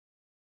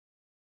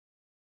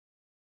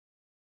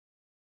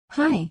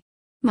Hi,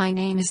 my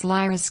name is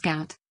Lyra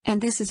Scout, and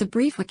this is a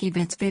brief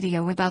Wikivids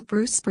video about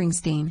Bruce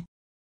Springsteen.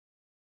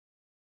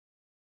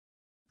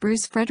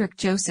 Bruce Frederick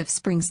Joseph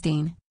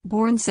Springsteen,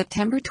 born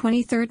September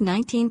 23,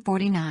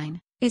 1949,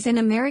 is an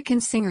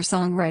American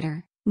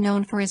singer-songwriter,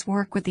 known for his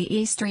work with the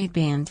E Street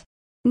Band.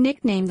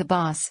 Nicknamed the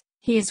Boss,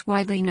 he is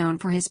widely known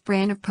for his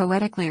brand of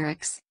poetic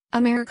lyrics,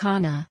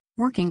 Americana,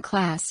 working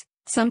class,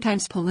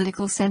 sometimes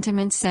political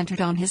sentiments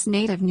centered on his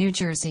native New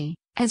Jersey,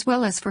 as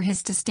well as for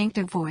his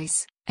distinctive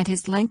voice, and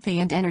his lengthy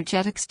and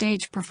energetic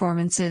stage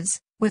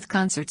performances, with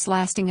concerts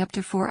lasting up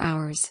to 4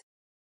 hours.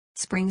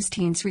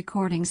 Springsteen's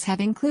recordings have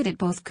included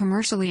both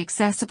commercially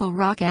accessible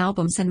rock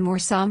albums and more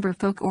somber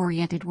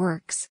folk-oriented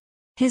works.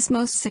 His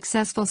most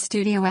successful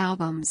studio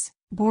albums,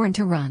 Born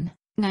to Run,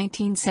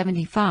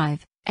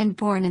 1975, and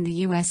Born in the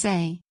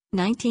USA,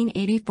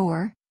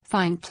 1984,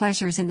 find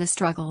pleasures in the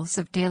struggles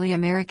of daily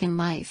American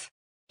life.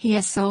 He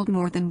has sold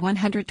more than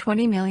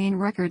 120 million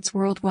records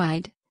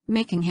worldwide,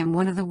 making him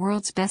one of the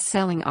world's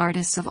best-selling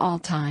artists of all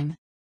time.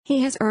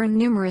 He has earned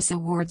numerous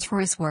awards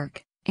for his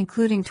work,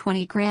 including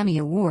 20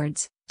 Grammy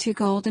Awards, 2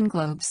 Golden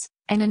Globes,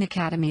 and an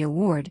Academy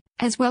Award,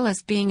 as well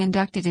as being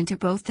inducted into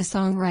both the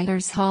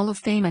Songwriters Hall of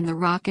Fame and the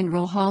Rock and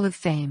Roll Hall of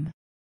Fame.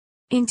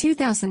 In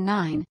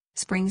 2009,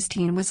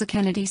 Springsteen was a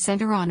Kennedy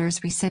Center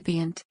Honors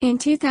recipient. In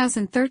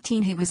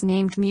 2013 he was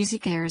named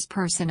MusiCare's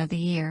Person of the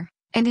Year,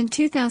 and in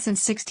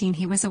 2016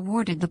 he was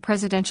awarded the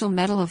Presidential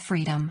Medal of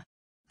Freedom.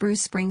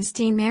 Bruce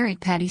Springsteen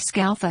married Patti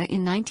Scialfa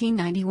in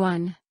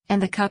 1991,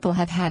 and the couple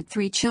have had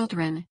 3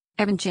 children,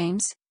 Evan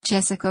James,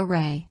 Jessica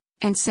Ray,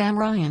 and Sam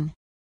Ryan.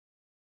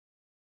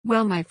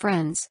 Well, my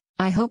friends,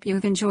 I hope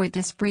you've enjoyed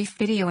this brief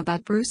video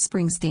about Bruce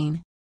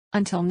Springsteen.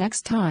 Until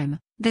next time,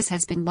 this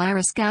has been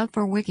Lyra Scout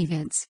for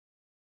Wikivids.